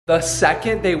The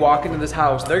second they walk into this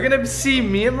house, they're gonna see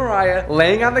me and Mariah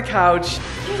laying on the couch.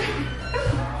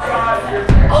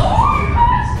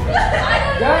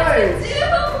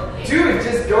 Guys! Dude,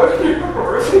 just go to your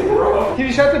room, bro. Can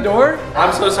you shut the door?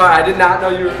 I'm so sorry, I did not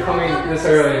know you were coming this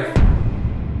early.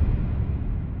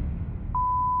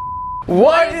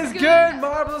 What is good,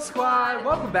 Marble Squad?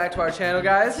 Welcome back to our channel,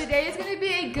 guys. Today is gonna be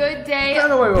a good day.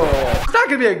 No, wait. It's not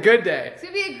gonna be a good day. It's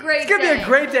gonna be a great day. It's gonna be a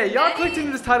great day. Y'all clicked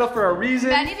into this title for a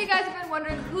reason. Many of you guys have been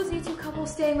wondering who's the YouTube couple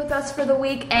staying with us for the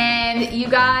week, and you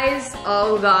guys,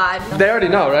 oh God. They already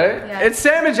know, right? Yeah. It's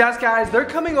Sam and Jess, guys. They're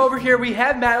coming over here. We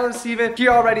have Madeline and Stephen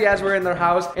here already as we're in their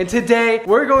house. And today,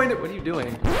 we're going to, what are you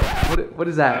doing? What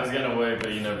is that? I was gonna wait,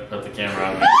 but you know, put the camera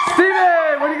on.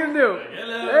 Steven, what are you gonna do?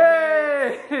 Hello.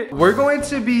 Hey! We're going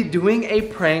to be doing a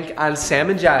prank on Sam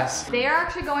and Jess. They are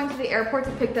actually going to the airport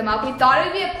to pick them up. We thought it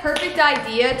would be a perfect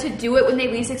idea to do it when they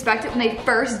least expect it, when they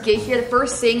first get here, the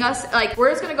first seeing us. Like, we're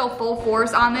just gonna go full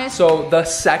force on this. So the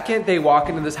second they walk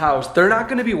into this house, they're not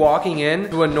gonna be walking in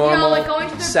to a normal like going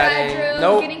to their setting. bedroom,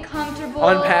 Nope. getting comfortable.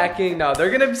 Unpacking. No,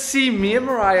 they're gonna see me and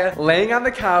Mariah laying on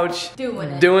the couch.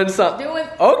 Doing something. Doing.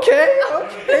 Okay.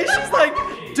 She's like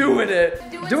doing it.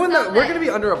 Doing the. We're that- gonna be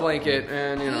under a blanket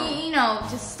and You know,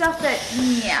 just stuff that,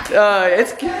 yeah.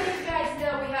 It's. You guys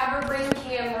know we have a ring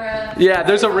camera. Yeah,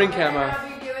 there's a ring camera.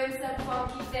 I'll be doing some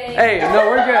funky things. Hey, no,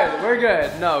 we're good. We're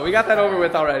good. No, we got that over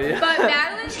with already. But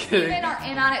Madeline and Stephen are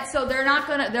in on it, so they're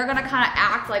gonna kind of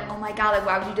act like, oh my God, like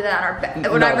why would you do that on our bed,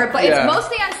 whatever. But yeah. It's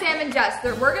mostly on Sam and Jess.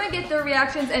 We're gonna get their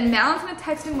reactions, and Madeline's gonna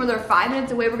text me where they're 5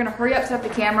 minutes away. We're gonna hurry up, set up the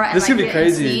camera, and This like could be get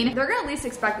crazy. in scene. They're gonna least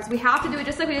expect this. We have to do it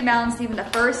just like we did Madeline and Stephen the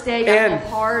first day. Got And a little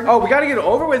hard. oh, we gotta get it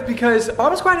over with because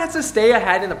Marble Squad has to stay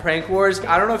ahead in the prank wars.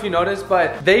 I don't know if you noticed,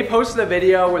 but they posted a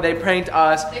video where they pranked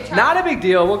us. Not a big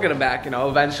deal. We'll get them back,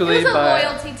 eventually. It was a but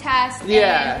loyalty test,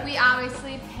 yeah. and we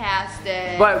obviously passed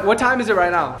it. But what time is it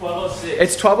right now? 12:06.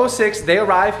 It's 12:06. They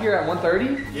arrive here at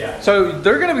 1:30. Yeah. So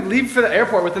they're gonna leave for the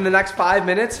airport within the next 5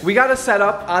 minutes. We gotta set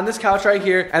up on this couch right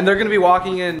here, and they're gonna be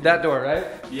walking in that door, right?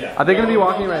 Yeah. Are they gonna be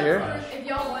walking right here? If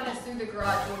y'all want us through the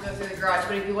garage, we'll go through the garage.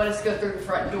 But if you want us to go through the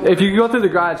front door, If you go through the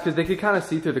garage, because they could kind of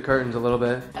see through the curtains a little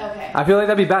bit. okay. I feel like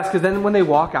that'd be best, because then when they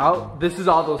walk out, this is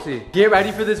all they'll see. Get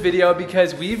ready for this video,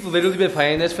 because we've literally been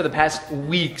playing this for the past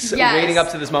weeks, Yes. leading up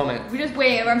to this moment. We just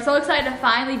wait. I'm so excited to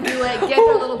finally do it. Get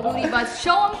their little booty butts.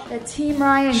 Show them that Team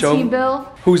Mariah and Show Team 'em Bill.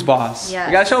 Who's boss? Yes.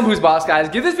 You gotta show them who's boss, guys.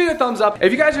 Give this video a thumbs up.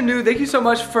 If you guys are new, thank you so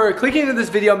much for clicking into this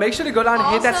video. Make sure to go down and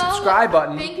hit that Also, subscribe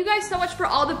button. Thank you guys so much for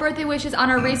all the birthday wishes on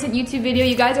our recent YouTube video.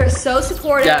 You guys are so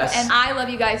supportive, Yes. and I love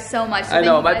you guys so much. So I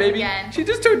know, thank my you guys baby, again. she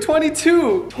just turned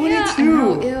 22. 22. Yeah, I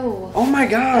know, ew. Oh my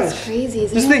gosh. That's crazy,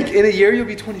 isn't Just it? think, in a year you'll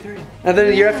be 23. And then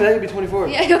a year after that you'll be 24.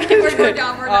 Yeah, okay, we're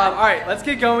down, we're down. All right, let's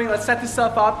get going. Let's set this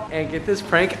stuff up and get this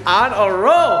prank on a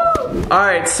roll. All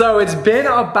right, so it's been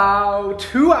about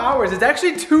 2 hours. It's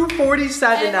actually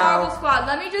 2:47 And now. Marble Squad,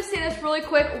 let me just say this really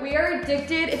quick. We are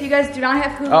addicted. If you guys do not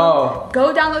have Hulu, Oh.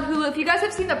 go download Hulu. If you guys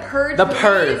have seen The Purge, The movies,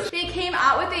 Purge. they came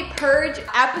out with a Purge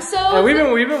episode. And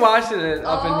we've been watching it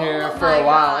up in here for a my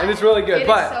while, God. and it's really good. It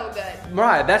but is so good.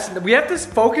 Mariah, we have to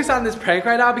focus on this prank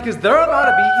right now because they're about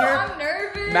to be here. I'm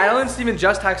nervous. Madeline and Stephen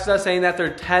just texted us saying that they're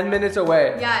 10 minutes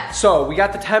away. Yes. So we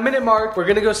got the 10-minute mark. We're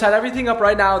gonna go set everything up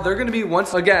right now. They're gonna be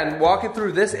once again walking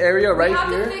through this area right We have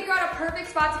here. to figure out a perfect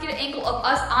spot to get an angle of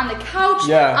us on the couch.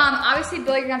 Yeah. Obviously,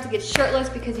 Bill, you're gonna have to get shirtless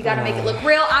because you gotta make it look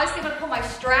real. Obviously, I'm gonna put my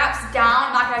straps down.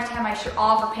 I'm not gonna have to have my shirt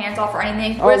off or pants off or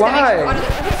anything. Oh, We're just gonna why? make sure under the-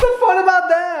 What's so fun about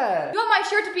that? You want my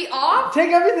shirt to be off?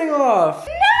 Take everything off.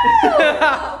 No!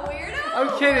 Weirdo!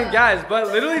 I'm kidding, guys, but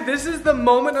literally this is the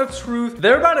moment of truth.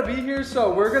 They're about to be here, so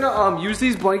we're gonna use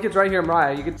these blankets right here,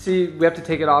 Mariah. You can see we have to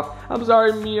take it off. I'm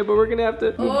sorry, Mia, but we're gonna have to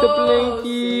move the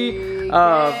blankie.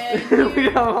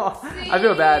 I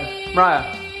feel bad,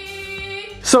 Mariah.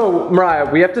 So, Mariah,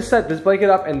 we have to set this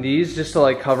blanket up and these just to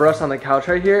like cover us on the couch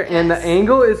right here. Yes. And the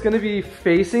angle is gonna be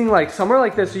facing like somewhere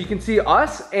like this so you can see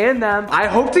us and them. I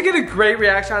hope to get a great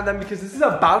reaction on them because this is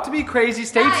about to be crazy.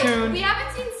 Stay tuned. We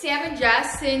haven't seen Sam and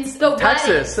Jess since the Texas,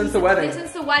 wedding. since the wedding.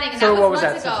 Since the wedding. And So that what was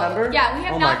months that, ago. September? Yeah, we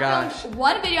have Oh my not gosh. filmed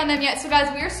one video on them yet. So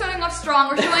guys, we are starting off strong.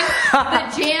 We're showing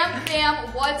the Jam Fam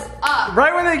what's up.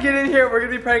 Right when they get in here, we're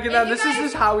gonna be pranking them. If This you is guys-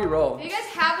 just how we roll. If you guys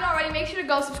haven't already, make sure to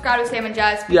go subscribe to Sam and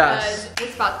Jess because Yes.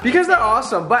 it's about to be Because they're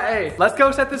awesome. But hey, let's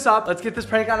go set this up. Let's get this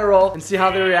prank on a roll and see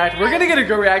how they react. We're gonna get a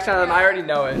good reaction on them. I already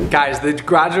know it. Guys, the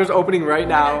garage door's opening right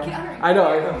now. I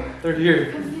know. They're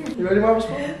here. You ready, Marble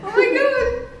Squad? Oh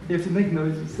my god. You have to make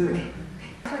noises too.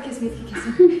 Kiss me,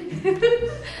 kiss me.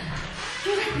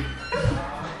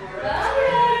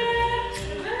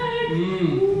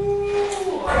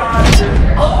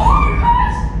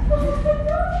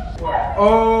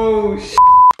 Oh, sh.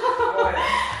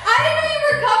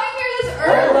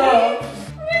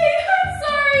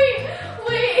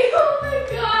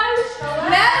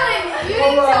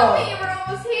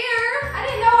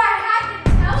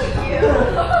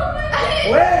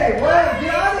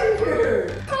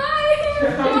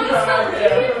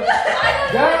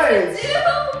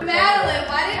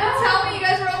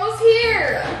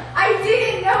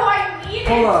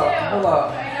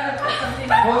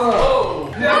 Hold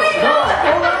on. Hold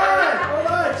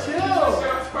on, chill.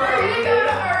 We're gonna go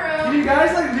to our room. Can you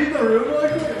guys like leave the room really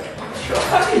quick?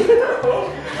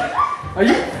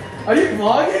 Are you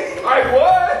vlogging? I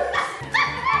was.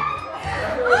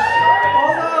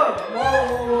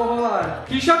 Hold on.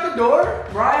 Can you shut the door?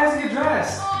 Mariah has to get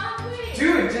dressed.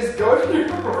 Dude, just go to your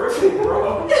room,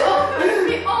 bro. There's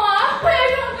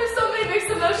so many mixed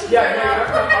emotions Yeah, right no, now. you're not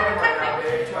talking right now,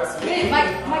 babe. Trust me. Wait,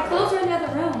 my clothes are in the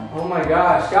other room. Oh my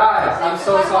gosh, guys, I'm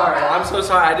so sorry. I'm so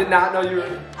sorry. I did not know you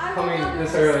were coming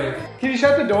this early. Can you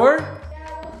shut the door?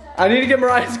 I need to get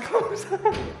Mariah's clothes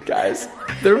on. Guys,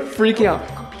 they're freaking out.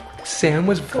 Sam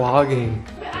was vlogging.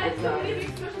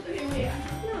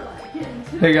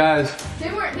 Hey guys. They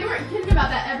weren't kidding about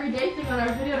that everyday thing on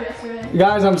our video yesterday.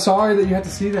 Guys, I'm sorry that you had to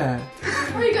see that.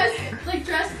 Were you guys like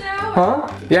dressed now? Huh?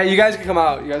 Yeah, you guys can come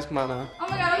out. You guys come out now. Oh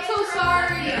my god, I'm so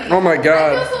sorry. Oh my I feel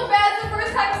god. so bad. It's the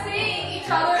first time seeing each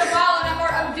other in a while, and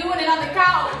I'm doing it on the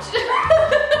couch.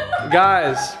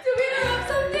 Guys. Do we interrupt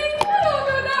something? No,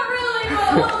 not really, but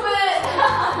a little bit.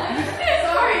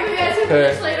 Sorry, we guys will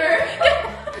Hey. finish later.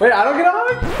 Wait, I don't get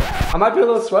on? I might be a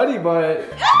little sweaty, but...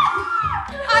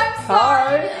 I'm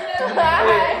sorry.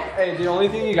 Hey, the only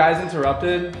thing you guys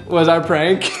interrupted was our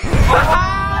prank.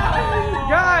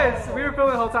 Guys, we were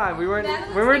filming the whole time. We weren't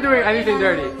doing anything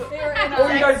dirty. Oh,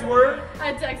 you guys were?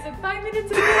 I texted 5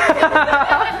 minutes ago.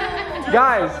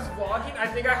 Guys. I was vlogging. I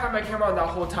think I had my camera on that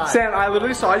whole time. Sam, I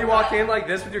literally saw you walk in like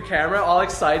this with your camera, all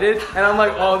excited, and I'm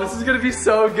like, oh, this is gonna be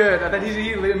so good. And then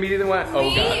he immediately went,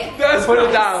 oh god. And put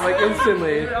it down like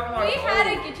instantly. We had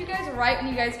to get you guys right when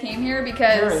you guys came here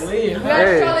because Really? we had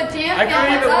to show the damn I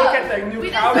couldn't even look at the new We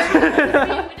couch. did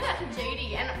that to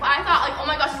JD, and I thought like, oh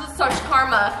my gosh, this is such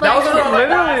karma. That was on our literally.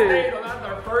 last date, not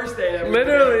our first date. that we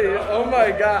Literally, did. oh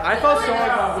my god. I felt so the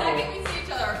uncomfortable. second we see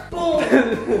each other,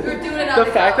 boom, we're doing it on The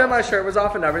the fact that couch. my shirt was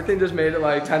off and everything just made it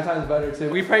like 10 times better too.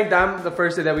 We pranked them the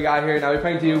first day that we got here, now we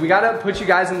pranked you. We gotta put you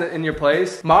guys in your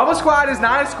place. Marble Squad is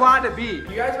not a squad to beat.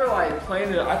 You guys were like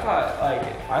playing it. I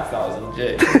thought it was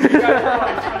legit. You guys were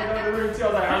like trying to go to the room too. I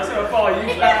was like, I'm just gonna follow you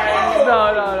guys. No.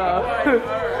 Like, all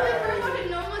right.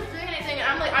 No one's doing anything,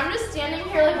 and I'm just standing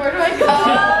here like, where do I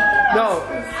go? No,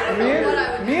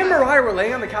 me and Mariah were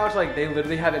laying on the couch like they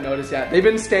literally haven't noticed yet. They've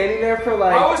been standing there for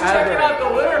like I was checking ever. out the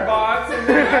litter box and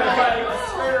then like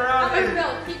screwing around.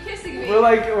 No, keep kissing me. We're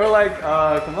like,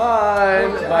 come on. I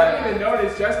But didn't even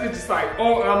notice. Jessica just like,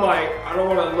 oh, and I'm like, I don't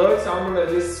want to look, so I'm gonna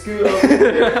just scoot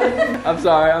over. I'm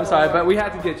sorry, but we had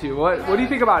to get you. What do you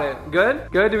think about it? Good?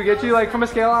 Good? Did we get you like from a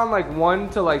scale on like 1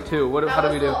 to like 2? How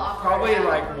did we do? Probably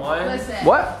like 1. Listen.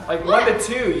 What? Like 1 to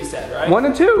 2, you said, right? 1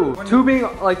 and 2. 2 being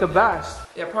like the best.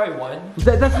 Yeah, probably 1.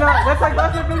 That's like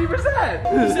less than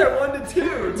 50%. You said 1 to 2.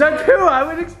 Is that 2? I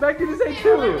would expect you to say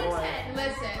 2.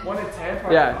 Listen. 1 to 10,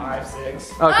 probably Yeah. 5,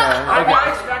 6. Okay. I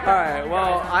expect Alright,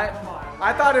 well,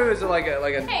 I thought it was like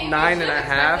a Hey, 9 you and a should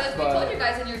half, expect us. We told you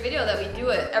guys in your video that we do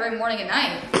it every morning and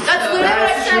night. That's literally what I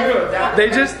That's said. true. That- They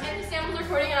just And Sam was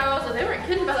recording, and I was like, they weren't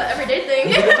kidding about that everyday thing.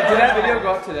 did that video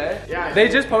go up today? Yeah. They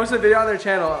just posted a video on their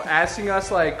channel asking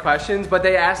us like questions, but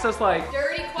they asked us like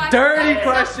Dirty questions. Dirty Some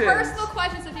questions. Personal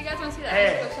questions. If you guys want to see that,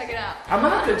 Hey. just go check it out. I'm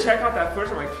gonna have to check out that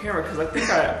footage on my camera because I think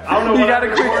I don't know you what got a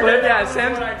I'm quick recording. clip, yeah. I don't know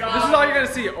Sam, what I got. this is all you're gonna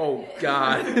see. Oh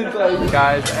God, It's like,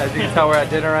 guys, as you can tell, we're at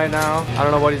dinner right now. I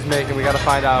don't know what he's making. We gotta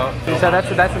find out. He said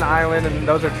that's an island, and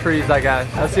those are trees, I guess.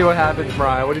 Let's see what happens,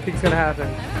 Mariah. What do you think's gonna happen?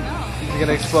 I don't know. He's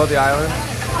gonna explode the island.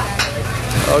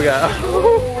 Oh God.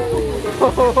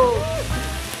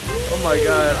 Oh my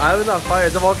God, island's on fire.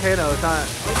 It's a volcano. It's not.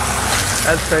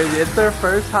 That's crazy. It's their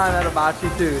first time at Hibachi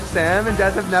too. Sam and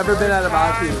Jess have never been at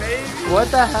Hibachi. What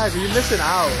the heck? You're missing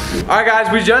out. Alright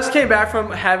guys, we just came back from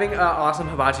having an awesome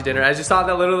hibachi dinner. As you saw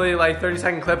that literally like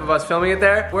 30-second clip of us filming it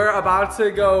there. We're about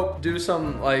to go do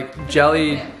some like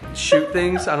jelly shoot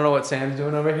things. I don't know what Sam's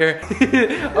doing over here.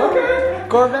 Okay.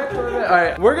 Corvette.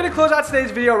 Alright, we're gonna close out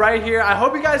today's video right here. I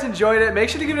hope you guys enjoyed it. Make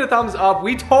sure to give it a thumbs up.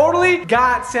 We totally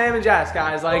got Sam and Jess,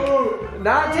 guys. Like,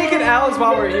 not taking L's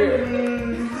while we're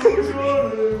here.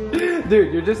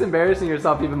 Dude, you're just embarrassing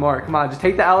yourself even more. Come on, just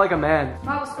take the L like a man.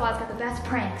 Marble Squad's got the best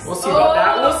pranks. We'll see about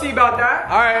that. We'll see about that.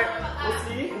 Alright. We'll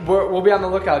see. We'll be on the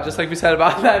lookout, just like we said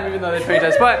about that, even though they pranked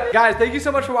us. But guys, thank you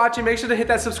so much for watching. Make sure to hit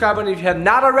that subscribe button if you have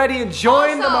not already, and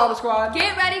join the Marble Squad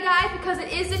Get ready, guys, because it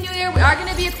is the new year. We are going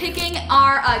to be picking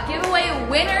our giveaway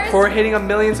winners. for hitting 1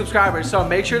 million subscribers. So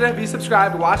make sure to be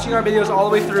subscribed, watching our videos all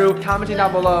the way through, commenting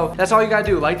down below. That's all you gotta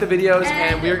do. Like the videos,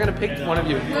 and we are gonna pick one of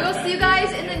you. We will see you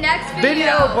guys in the next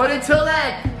But until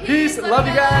then, peace. Love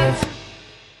you guys.